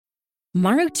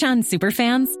Maruchan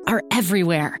superfans are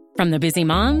everywhere. From the busy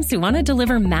moms who want to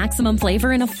deliver maximum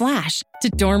flavor in a flash to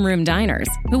dorm room diners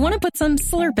who want to put some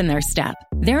slurp in their step.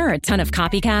 There are a ton of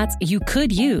copycats you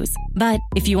could use, but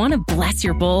if you want to bless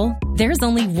your bowl, there's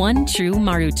only one true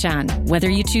Maruchan. Whether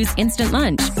you choose instant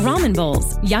lunch, ramen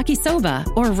bowls, yakisoba,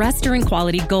 or restaurant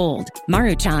quality gold,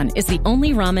 Maruchan is the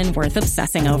only ramen worth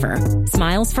obsessing over.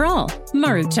 Smiles for all.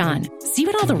 Maruchan. See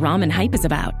what all the ramen hype is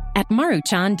about at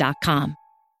maruchan.com.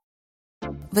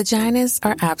 Vaginas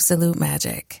are absolute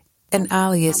magic, and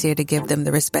Ollie is here to give them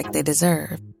the respect they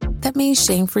deserve. That means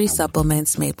shame-free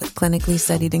supplements made with clinically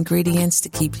studied ingredients to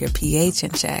keep your pH in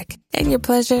check and your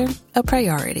pleasure a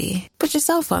priority. Put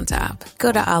yourself on top.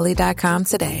 Go to Ollie.com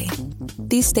today.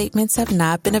 These statements have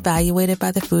not been evaluated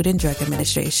by the Food and Drug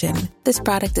Administration. This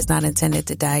product is not intended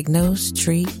to diagnose,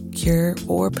 treat, cure,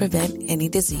 or prevent any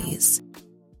disease.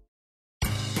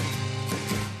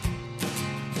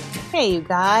 Hey, you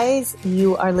guys.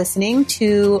 You are listening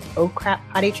to Oh Crap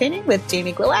Potty Training with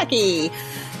Jamie Glowacki.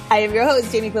 I am your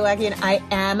host, Jamie Glowacki, and I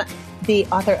am the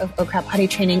author of Oh Crap Potty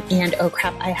Training and Oh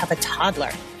Crap, I Have a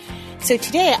Toddler. So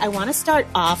today I want to start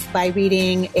off by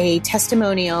reading a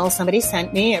testimonial somebody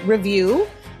sent me, a review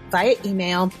via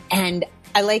email. And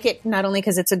I like it not only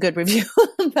because it's a good review,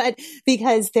 but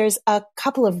because there's a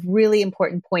couple of really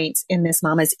important points in this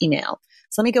mama's email.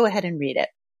 So let me go ahead and read it.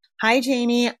 Hi,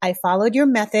 Jamie. I followed your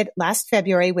method last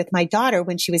February with my daughter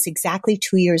when she was exactly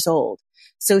 2 years old.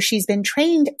 So she's been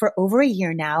trained for over a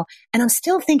year now, and I'm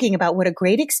still thinking about what a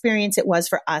great experience it was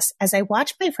for us as I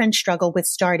watched my friends struggle with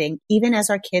starting, even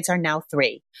as our kids are now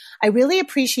 3. I really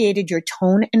appreciated your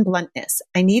tone and bluntness.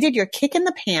 I needed your kick in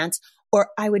the pants, or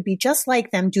I would be just like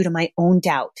them due to my own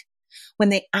doubt. When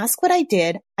they ask what I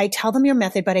did, I tell them your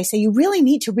method, but I say you really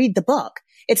need to read the book.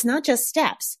 It's not just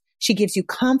steps. She gives you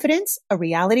confidence, a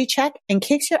reality check, and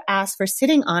kicks your ass for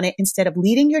sitting on it instead of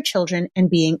leading your children and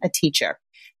being a teacher.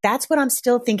 That's what I'm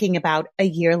still thinking about a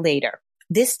year later.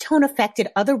 This tone affected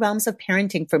other realms of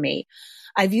parenting for me.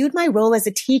 I viewed my role as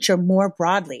a teacher more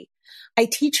broadly. I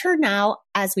teach her now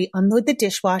as we unload the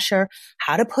dishwasher,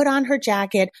 how to put on her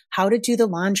jacket, how to do the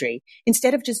laundry,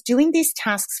 instead of just doing these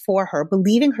tasks for her,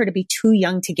 believing her to be too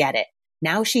young to get it.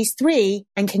 Now she's 3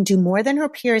 and can do more than her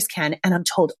peers can, and I'm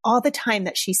told all the time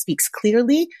that she speaks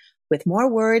clearly, with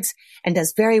more words, and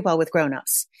does very well with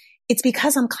grown-ups. It's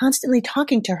because I'm constantly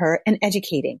talking to her and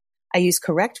educating. I use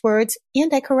correct words,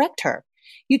 and I correct her.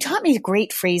 You taught me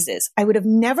great phrases. I would have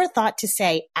never thought to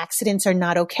say, accidents are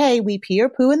not okay. We pee or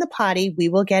poo in the potty. We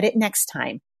will get it next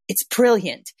time. It's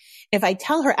brilliant. If I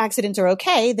tell her accidents are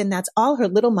okay, then that's all her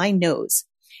little mind knows.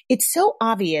 It's so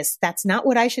obvious that's not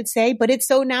what I should say, but it's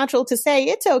so natural to say,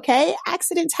 it's okay,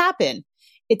 accidents happen.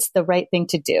 It's the right thing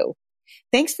to do.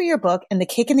 Thanks for your book and the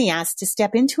kick in the ass to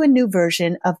step into a new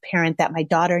version of parent that my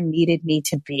daughter needed me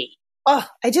to be. Oh,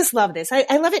 I just love this.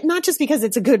 I love it not just because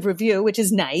it's a good review, which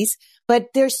is nice, but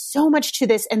there's so much to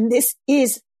this, and this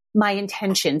is my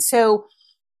intention. So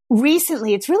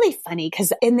recently, it's really funny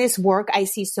because in this work, I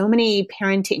see so many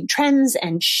parenting trends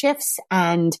and shifts,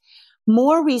 and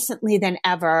more recently than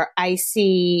ever, I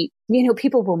see,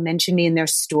 people will mention me in their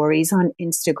stories on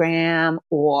Instagram,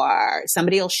 or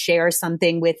somebody will share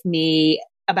something with me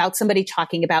about somebody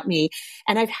talking about me.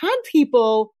 And I've had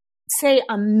people say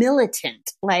I'm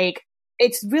militant. Like,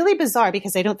 it's really bizarre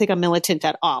because I don't think I'm militant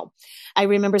at all. I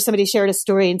remember somebody shared a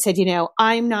story and said,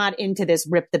 I'm not into this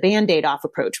rip the Band-Aid off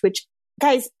approach, which,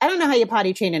 guys, I don't know how you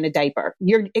potty train in a diaper.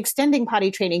 You're extending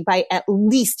potty training by at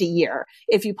least a year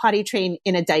if you potty train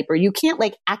in a diaper. You can't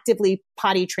actively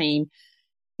potty train.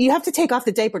 You have to take off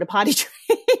the diaper to potty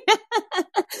train.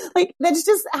 That's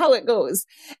just how it goes.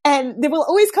 And there will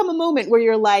always come a moment where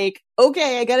you're like,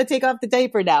 okay, I got to take off the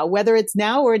diaper now, whether it's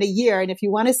now or in a year. And if you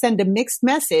want to send a mixed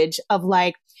message of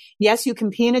yes, you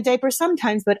can pee in a diaper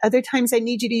sometimes, but other times I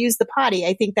need you to use the potty,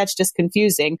 I think that's just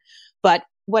confusing. But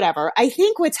whatever. I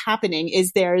think what's happening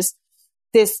is there's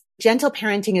this gentle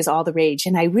parenting is all the rage.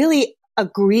 And I really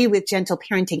agree with gentle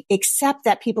parenting, except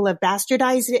that people have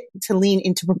bastardized it to lean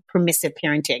into permissive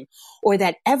parenting, or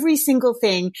that every single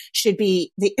thing should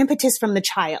be the impetus from the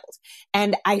child.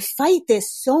 And I fight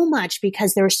this so much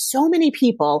because there are so many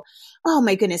people. Oh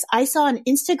my goodness. I saw an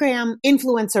Instagram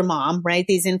influencer mom, right?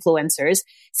 These influencers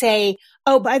say,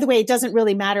 oh, by the way, it doesn't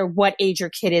really matter what age your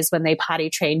kid is when they potty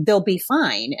train. They'll be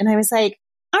fine. And I was like,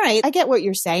 all right, I get what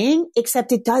you're saying,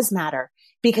 except it does matter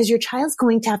because your child's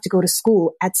going to have to go to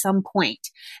school at some point.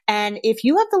 And if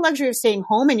you have the luxury of staying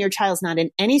home and your child's not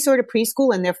in any sort of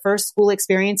preschool and their first school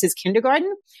experience is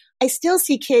kindergarten, I still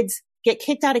see kids get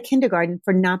kicked out of kindergarten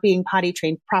for not being potty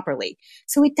trained properly.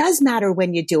 So it does matter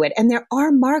when you do it. And there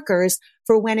are markers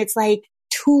for when it's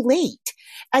too late.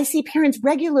 I see parents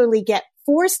regularly get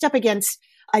forced up against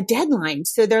a deadline.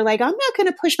 So they're like, I'm not going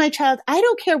to push my child. I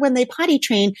don't care when they potty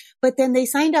train, but then they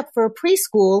signed up for a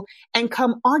preschool and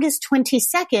come August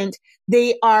 22nd,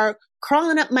 they are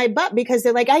crawling up my butt because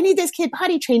they're like, I need this kid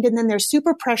potty trained. And then they're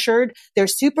super pressured. They're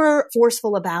super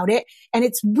forceful about it. And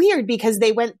it's weird because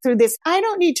they went through this, I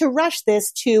don't need to rush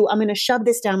this, to I'm going to shove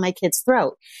this down my kid's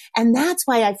throat. And that's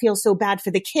why I feel so bad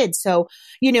for the kids. So,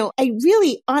 I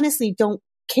really honestly don't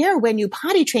care when you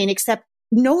potty train, except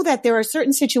know that there are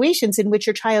certain situations in which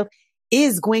your child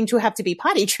is going to have to be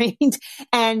potty trained.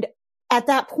 And at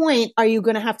that point, are you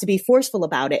going to have to be forceful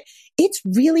about it? It's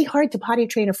really hard to potty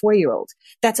train a 4-year-old.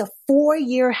 That's a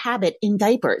 4-year habit in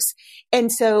diapers.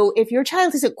 And so if your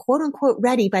child isn't quote unquote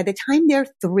ready by the time they're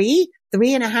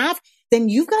 3.5, then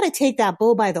you've got to take that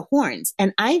bull by the horns.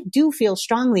 And I do feel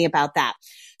strongly about that.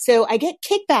 So I get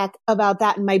kickback about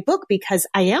that in my book because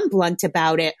I am blunt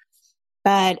about it.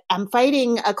 But I'm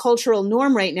fighting a cultural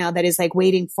norm right now that is like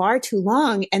waiting far too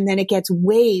long. And then it gets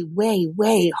way, way,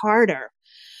 way harder.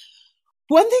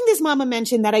 One thing this mama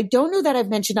mentioned that I don't know that I've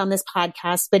mentioned on this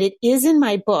podcast, but it is in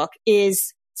my book,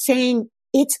 is saying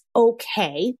it's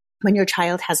okay when your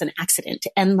child has an accident.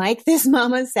 And like this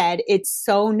mama said, it's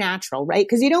so natural, right?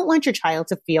 Because you don't want your child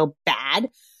to feel bad,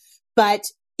 but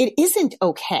it isn't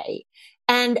okay.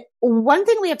 And one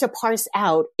thing we have to parse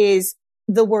out is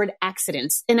the word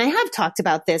accidents. And I have talked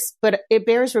about this, but it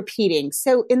bears repeating.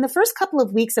 So in the first couple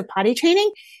of weeks of potty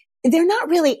training, they're not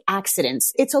really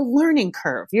accidents. It's a learning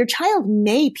curve. Your child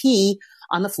may pee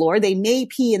on the floor. They may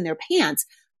pee in their pants,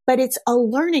 but it's a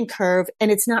learning curve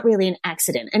and it's not really an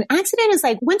accident. An accident is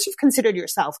like once you've considered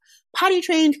yourself potty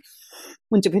trained,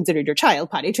 once you've considered your child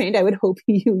potty trained, I would hope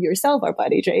you yourself are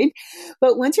potty trained.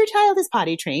 But once your child is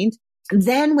potty trained,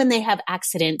 then when they have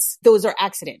accidents, those are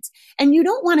accidents. And you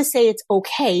don't want to say it's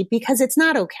okay because it's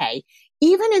not okay.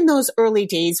 Even in those early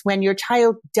days when your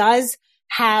child does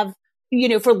have,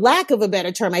 for lack of a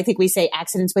better term, I think we say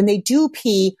accidents, when they do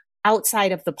pee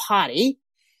outside of the potty,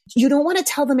 you don't want to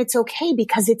tell them it's okay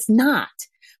because it's not.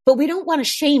 But we don't want to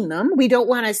shame them. We don't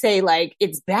want to say like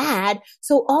it's bad.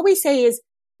 So all we say is,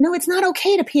 no, it's not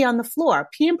okay to pee on the floor.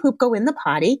 Pee and poop go in the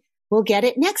potty. We'll get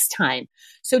it next time.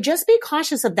 So just be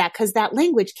cautious of that because that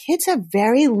language, kids are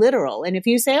very literal. And if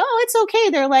you say, oh, it's okay,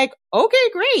 they're like, okay,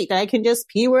 great. I can just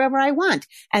pee wherever I want.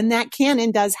 And that can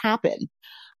and does happen.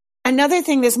 Another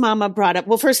thing this mama brought up,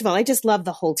 well, first of all, I just love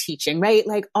the whole teaching, right?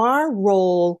 Like our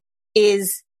role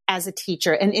is as a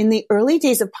teacher. And in the early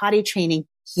days of potty training,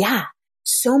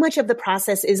 so much of the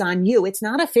process is on you. It's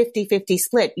not a 50-50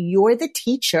 split. You're the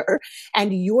teacher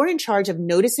and you're in charge of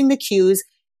noticing the cues,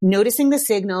 noticing the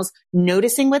signals,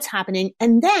 noticing what's happening,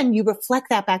 and then you reflect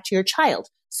that back to your child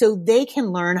so they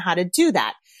can learn how to do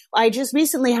that. I just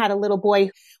recently had a little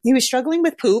boy, he was struggling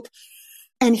with poop,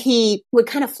 and he would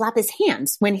kind of flap his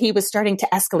hands when he was starting to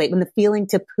escalate, when the feeling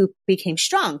to poop became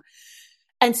strong.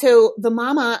 And so the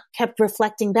mama kept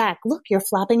reflecting back, look, you're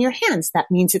flapping your hands. That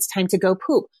means it's time to go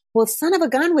poop. Well, son of a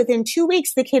gun, within 2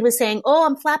 weeks, the kid was saying, oh,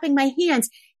 I'm flapping my hands.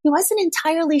 He wasn't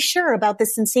entirely sure about the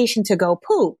sensation to go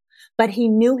poop, but he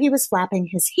knew he was flapping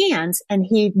his hands and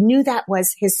he knew that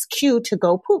was his cue to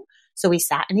go poop. So he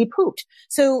sat and he pooped.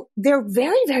 So they're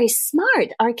very, very smart.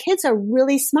 Our kids are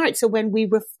really smart. So when we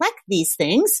reflect these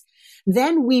things,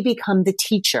 then we become the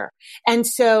teacher. And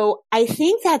so I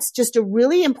think that's just a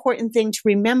really important thing to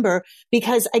remember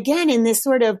because again, in this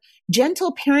sort of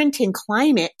gentle parenting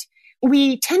climate,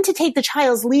 we tend to take the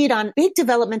child's lead on big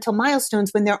developmental milestones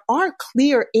when there are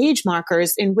clear age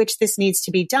markers in which this needs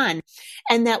to be done,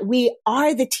 and that we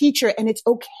are the teacher and it's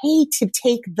okay to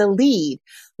take the lead.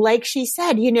 Like she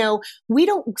said, we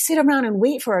don't sit around and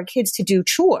wait for our kids to do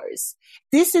chores.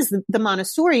 This is the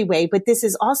Montessori way, but this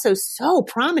is also so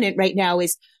prominent right now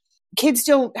is kids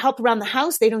don't help around the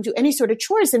house. They don't do any sort of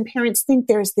chores, and parents think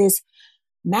there's this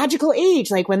magical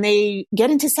age. Like when they get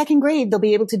into second grade, they'll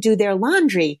be able to do their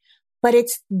laundry. But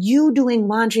it's you doing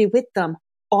laundry with them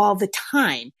all the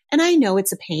time. And I know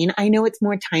it's a pain. I know it's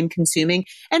more time consuming.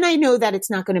 And I know that it's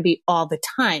not going to be all the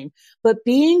time. But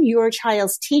being your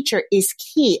child's teacher is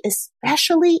key,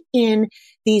 especially in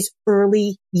these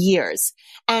early years.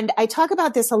 And I talk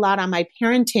about this a lot on my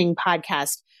parenting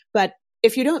podcast. But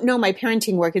if you don't know my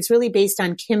parenting work, it's really based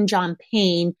on Kim John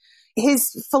Payne.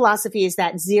 His philosophy is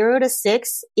that 0 to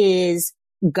 6 is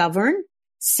govern,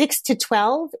 6 to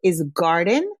 12 is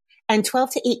garden, and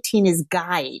 12 to 18 is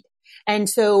guide. And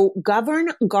so govern,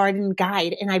 garden,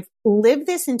 guide. And I've lived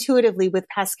this intuitively with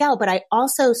Pascal, but I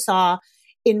also saw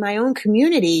in my own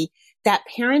community that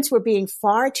parents were being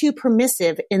far too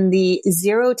permissive in the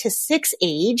 0 to 6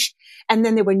 age. And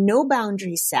then there were no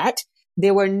boundaries set.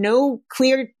 There were no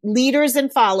clear leaders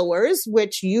and followers,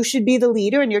 which you should be the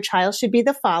leader and your child should be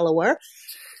the follower.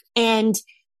 And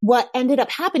what ended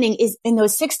up happening is in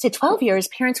those 6 to 12 years,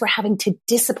 parents were having to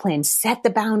discipline, set the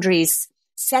boundaries,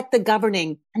 set the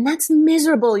governing. And that's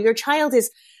miserable. Your child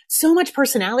is so much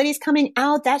personalities coming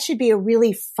out. That should be a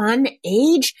really fun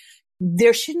age.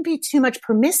 There shouldn't be too much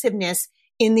permissiveness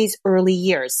in these early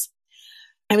years.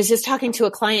 I was just talking to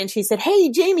a client. She said, "Hey,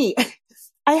 Jamie,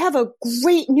 I have a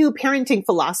great new parenting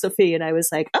philosophy." And I was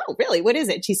like, "Oh, really? What is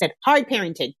it?" She said, "Hard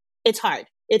parenting. It's hard.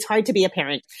 It's hard to be a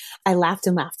parent." I laughed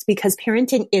and laughed because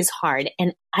parenting is hard.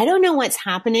 And I don't know what's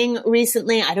happening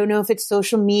recently. I don't know if it's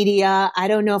social media. I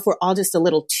don't know if we're all just a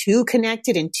little too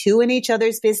connected and too in each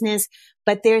other's business.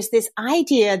 But there's this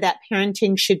idea that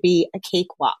parenting should be a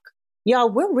cakewalk.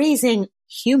 Y'all, we're raising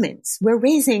humans. We're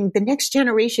raising the next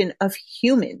generation of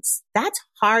humans. That's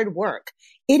hard work.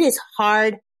 It is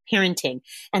hard parenting.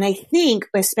 And I think,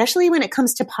 especially when it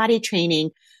comes to potty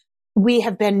training, we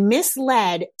have been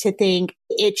misled to think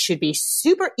it should be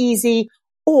super easy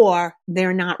or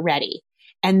they're not ready.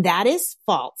 And that is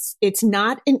false. It's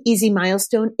not an easy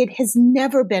milestone. It has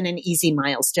never been an easy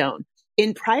milestone.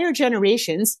 In prior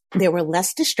generations, there were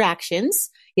less distractions.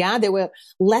 Yeah, there were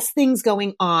less things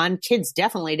going on. Kids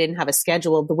definitely didn't have a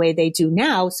schedule the way they do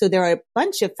now. So there are a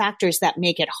bunch of factors that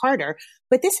make it harder,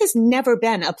 but this has never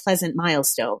been a pleasant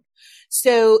milestone.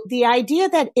 So the idea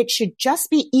that it should just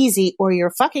be easy or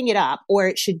you're fucking it up, or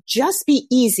it should just be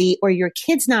easy or your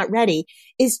kid's not ready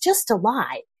is just a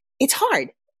lie. It's hard.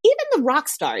 Even the rock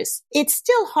stars, it's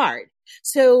still hard.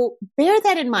 So bear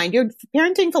that in mind. Your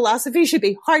parenting philosophy should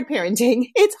be hard parenting.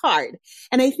 It's hard.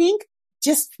 And I think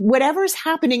just whatever's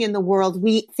happening in the world,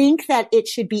 we think that it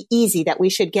should be easy, that we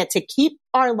should get to keep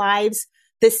our lives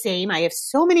the same. I have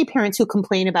so many parents who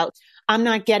complain about, "I'm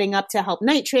not getting up to help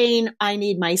night train. I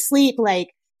need my sleep."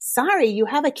 Like, sorry, you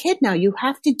have a kid now. You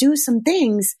have to do some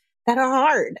things that are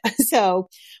hard. So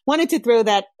wanted to throw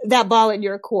that ball in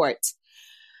your court.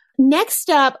 Next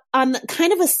up, on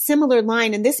kind of a similar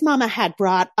line, and this mama had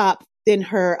brought up in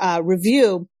her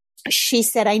review, she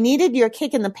said, "I needed your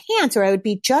kick in the pants or I would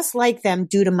be just like them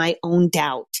due to my own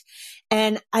doubt."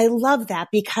 And I love that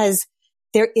because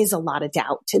there is a lot of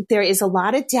doubt. There is a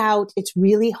lot of doubt. It's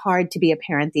really hard to be a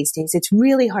parent these days. It's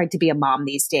really hard to be a mom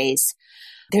these days.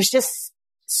 There's just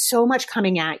so much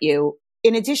coming at you.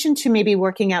 In addition to maybe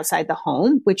working outside the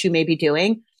home, which you may be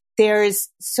doing, there's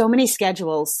so many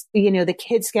schedules, the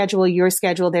kid's schedule, your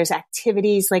schedule. There's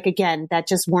activities like, again, that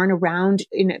just weren't around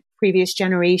in previous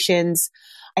generations.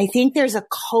 I think there's a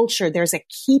culture, there's a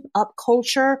keep up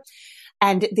culture,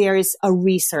 and there's a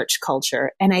research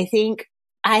culture. And I think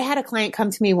I had a client come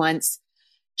to me once.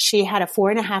 She had a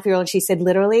 4.5-year-old. She said,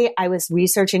 literally, I was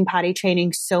researching potty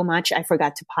training so much, I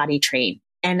forgot to potty train.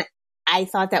 And I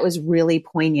thought that was really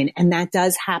poignant. And that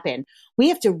does happen. We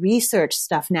have to research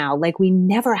stuff now like we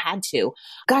never had to.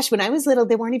 Gosh, when I was little,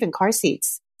 there weren't even car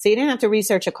seats. So you didn't have to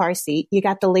research a car seat. You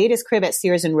got the latest crib at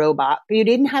Sears and Roebuck. You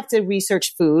didn't have to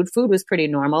research food. Food was pretty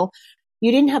normal.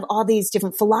 You didn't have all these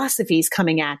different philosophies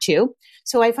coming at you.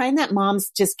 So I find that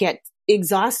moms just get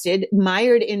exhausted,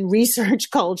 mired in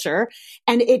research culture,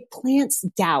 and it plants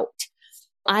doubt.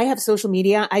 I have social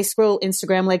media. I scroll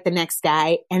Instagram like the next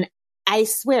guy, and I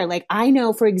swear, like I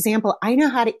know, for example, I know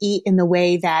how to eat in the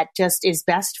way that just is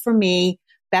best for me,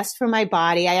 best for my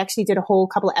body. I actually did a whole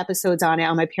couple of episodes on it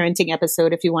on my parenting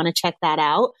episode, if you want to check that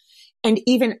out. And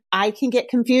even I can get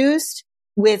confused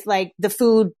with like the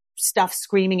food stuff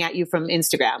screaming at you from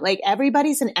Instagram. Like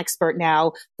everybody's an expert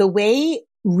now. The way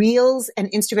Reels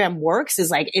and Instagram works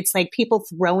is like, it's like people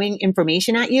throwing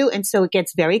information at you. And so it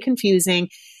gets very confusing.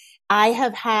 I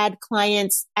have had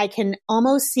clients, I can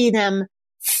almost see them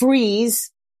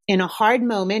freeze in a hard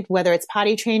moment, whether it's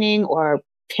potty training or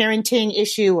parenting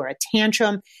issue or a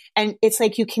tantrum. And it's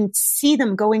like you can see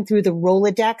them going through the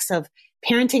Rolodex of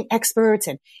parenting experts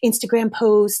and Instagram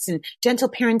posts and gentle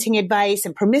parenting advice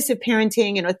and permissive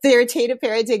parenting and authoritative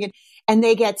parenting. And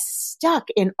they get stuck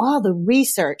in all the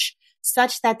research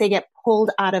such that they get pulled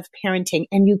out of parenting.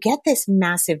 And you get this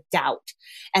massive doubt.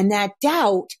 And that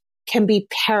doubt can be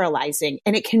paralyzing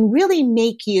and it can really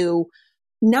make you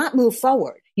not move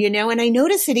forward, and I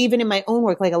notice it even in my own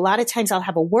work. Like a lot of times I'll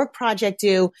have a work project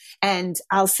due and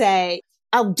I'll say,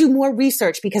 I'll do more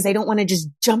research because I don't want to just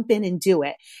jump in and do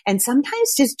it. And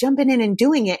sometimes just jumping in and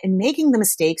doing it and making the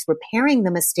mistakes, repairing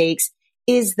the mistakes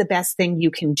is the best thing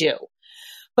you can do.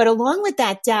 But along with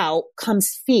that doubt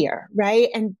comes fear, right?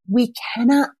 And we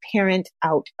cannot parent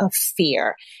out of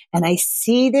fear. And I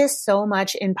see this so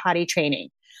much in potty training.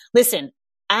 Listen,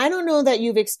 I don't know that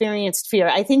you've experienced fear.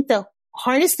 I think the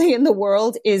hardest thing in the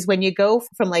world is when you go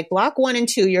from like block 1 and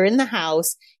 2, you're in the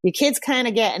house, your kid's kind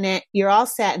of getting it, you're all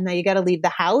set, and now you got to leave the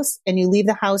house, and you leave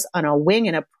the house on a wing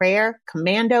and a prayer,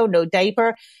 commando, no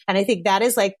diaper. And I think that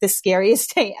is like the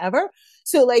scariest day ever.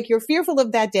 So like you're fearful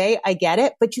of that day. I get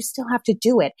it, but you still have to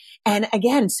do it. And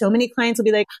again, so many clients will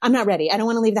be like, I'm not ready. I don't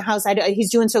want to leave the house.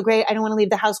 He's doing so great. I don't want to leave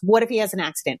the house. What if he has an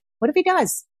accident? What if he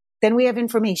does? Then we have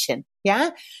information.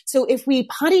 Yeah. So if we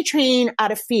potty train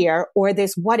out of fear or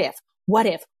this what if,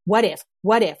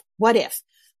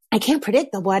 I can't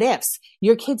predict the what ifs.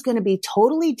 Your kid's going to be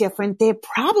totally different. They're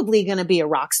probably going to be a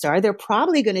rock star. They're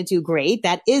probably going to do great.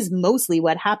 That is mostly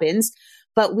what happens.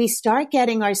 But we start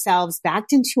getting ourselves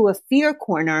backed into a fear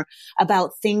corner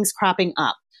about things cropping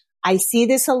up. I see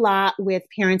this a lot with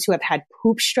parents who have had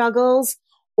poop struggles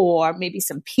or maybe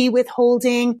some pee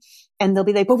withholding. And they'll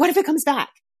be like, but what if it comes back?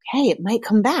 Hey, it might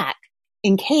come back.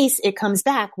 In case it comes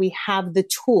back, we have the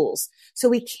tools. So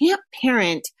we can't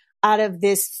parent out of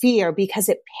this fear because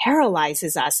it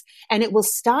paralyzes us and it will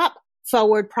stop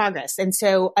forward progress. And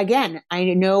so again, I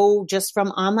know just from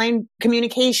online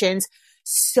communications,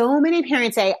 so many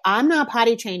parents say, I'm not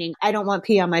potty training. I don't want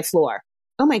pee on my floor.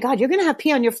 Oh my God, you're going to have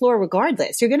pee on your floor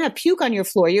regardless. You're going to have puke on your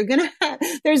floor.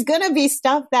 There's going to be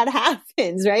stuff that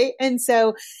happens, right? And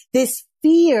so this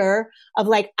fear of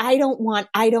like, I don't want.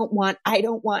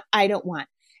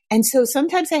 And so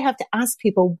sometimes I have to ask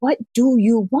people, what do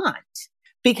you want?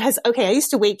 Because, okay, I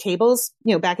used to wait tables,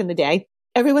 back in the day.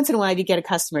 Every once in a while you'd get a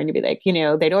customer and you'd be like,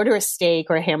 they'd order a steak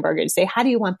or a hamburger and say, how do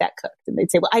you want that cooked? And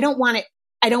they'd say, well, I don't want it.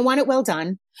 I don't want it well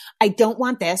done. I don't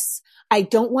want this. I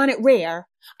don't want it rare.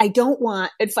 And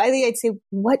finally I'd say,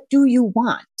 what do you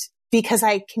want? Because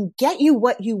I can get you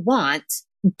what you want,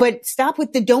 but stop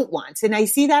with the don't wants. And I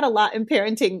see that a lot in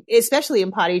parenting, especially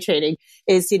in potty training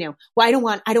is, well, I don't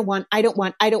want. And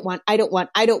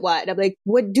I'm like,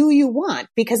 what do you want?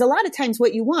 Because a lot of times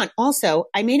what you want also,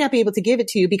 I may not be able to give it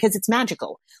to you because it's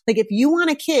magical. Like if you want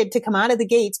a kid to come out of the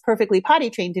gates perfectly potty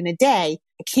trained in a day,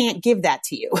 I can't give that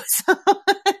to you.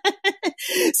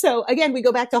 So again, we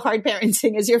go back to hard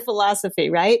parenting as your philosophy,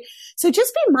 right? So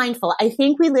just be mindful. I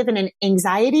think we live in an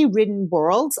anxiety-ridden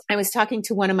world. I was talking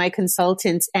to one of my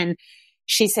consultants and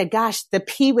she said, gosh, the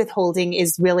pee withholding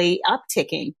is really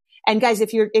upticking. And guys,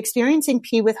 if you're experiencing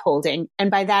pee withholding, and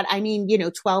by that, I mean,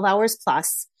 12 hours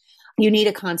plus, you need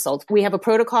a consult. We have a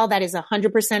protocol that is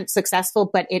 100% successful,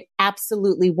 but it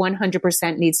absolutely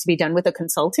 100% needs to be done with a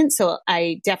consultant. So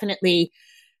I definitely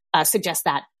suggest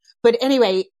that. But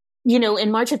anyway,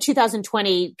 in March of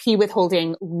 2020, pee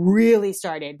withholding really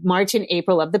started. March and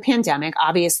April of the pandemic,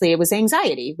 obviously it was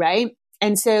anxiety, right?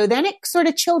 And so then it sort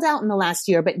of chilled out in the last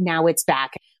year, but now it's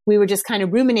back. We were just kind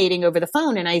of ruminating over the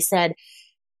phone. And I said,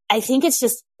 I think it's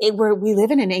just, we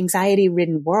live in an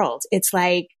anxiety-ridden world. It's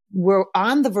like we're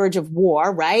on the verge of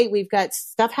war, right? We've got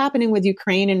stuff happening with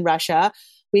Ukraine and Russia.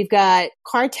 We've got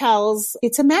cartels.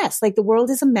 It's a mess. Like the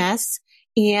world is a mess.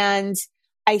 And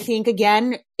I think,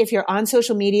 again, if you're on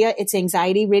social media, it's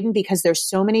anxiety ridden because there's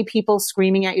so many people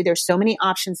screaming at you. There's so many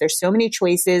options. There's so many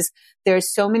choices.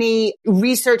 There's so many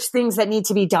research things that need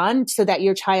to be done so that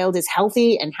your child is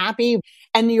healthy and happy.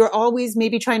 And you're always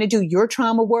maybe trying to do your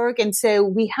trauma work. And so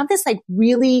we have this like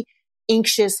really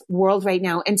anxious world right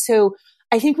now. And so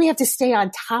I think we have to stay on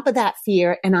top of that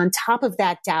fear and on top of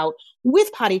that doubt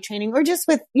with potty training or just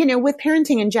with, with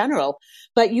parenting in general.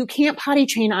 But you can't potty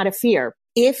train out of fear.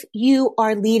 If you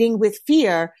are leading with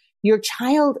fear, your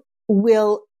child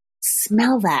will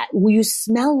smell that. You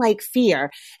smell like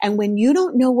fear. And when you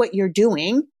don't know what you're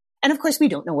doing, and of course we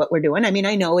don't know what we're doing. I mean,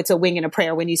 I know it's a wing and a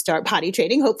prayer when you start potty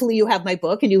training. Hopefully you have my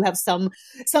book and you have some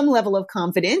level of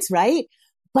confidence, right?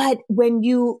 But when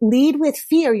you lead with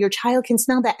fear, your child can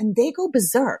smell that and they go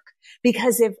berserk.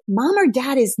 Because if mom or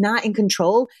dad is not in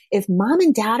control, if mom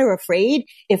and dad are afraid,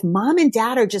 if mom and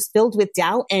dad are just filled with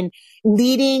doubt and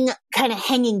leading, kind of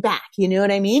hanging back, you know what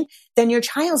I mean? Then your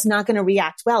child's not going to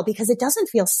react well because it doesn't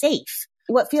feel safe.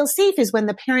 What feels safe is when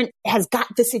the parent has got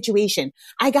the situation.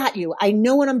 I got you. I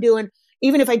know what I'm doing.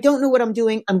 Even if I don't know what I'm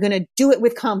doing, I'm going to do it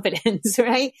with confidence,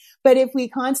 right? But if we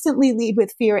constantly lead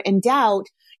with fear and doubt,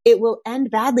 it will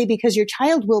end badly because your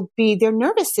child their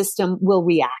nervous system will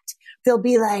react. They'll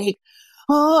be like,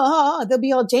 they'll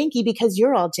be all janky because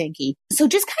you're all janky. So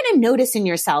just kind of notice in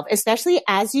yourself, especially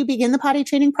as you begin the potty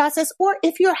training process, or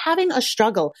if you're having a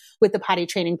struggle with the potty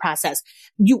training process,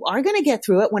 you are going to get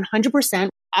through it 100%.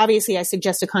 Obviously, I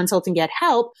suggest a consult and get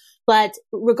help. But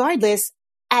regardless,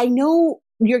 I know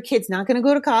your kid's not going to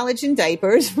go to college in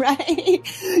diapers, right?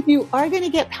 You are going to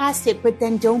get past it, but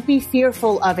then don't be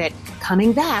fearful of it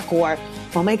coming back or,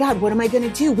 oh my God, what am I going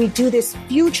to do? We do this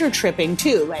future tripping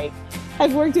too. Like,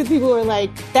 I've worked with people who are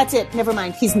like, that's it, never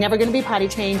mind. He's never going to be potty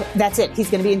trained. That's it. He's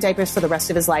going to be in diapers for the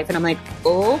rest of his life. And I'm like,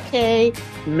 okay,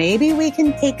 maybe we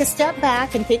can take a step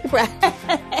back and take a breath.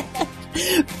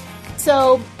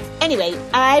 So anyway,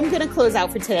 I'm going to close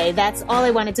out for today. That's all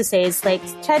I wanted to say is like,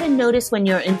 try to notice when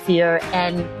you're in fear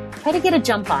and try to get a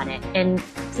jump on it. And,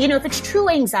 you know, if it's true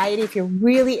anxiety, if you're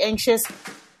really anxious,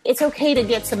 it's okay to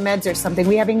get some meds or something.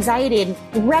 We have anxiety in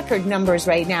record numbers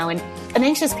right now, and an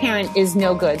anxious parent is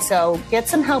no good. So get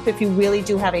some help if you really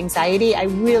do have anxiety. I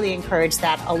really encourage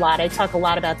that a lot. I talk a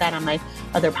lot about that on my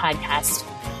other podcast.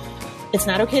 It's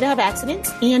not okay to have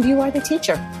accidents, and you are the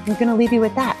teacher. I'm going to leave you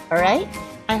with that, all right?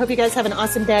 I hope you guys have an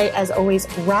awesome day. As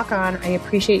always, rock on. I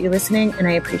appreciate you listening, and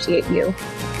I appreciate you.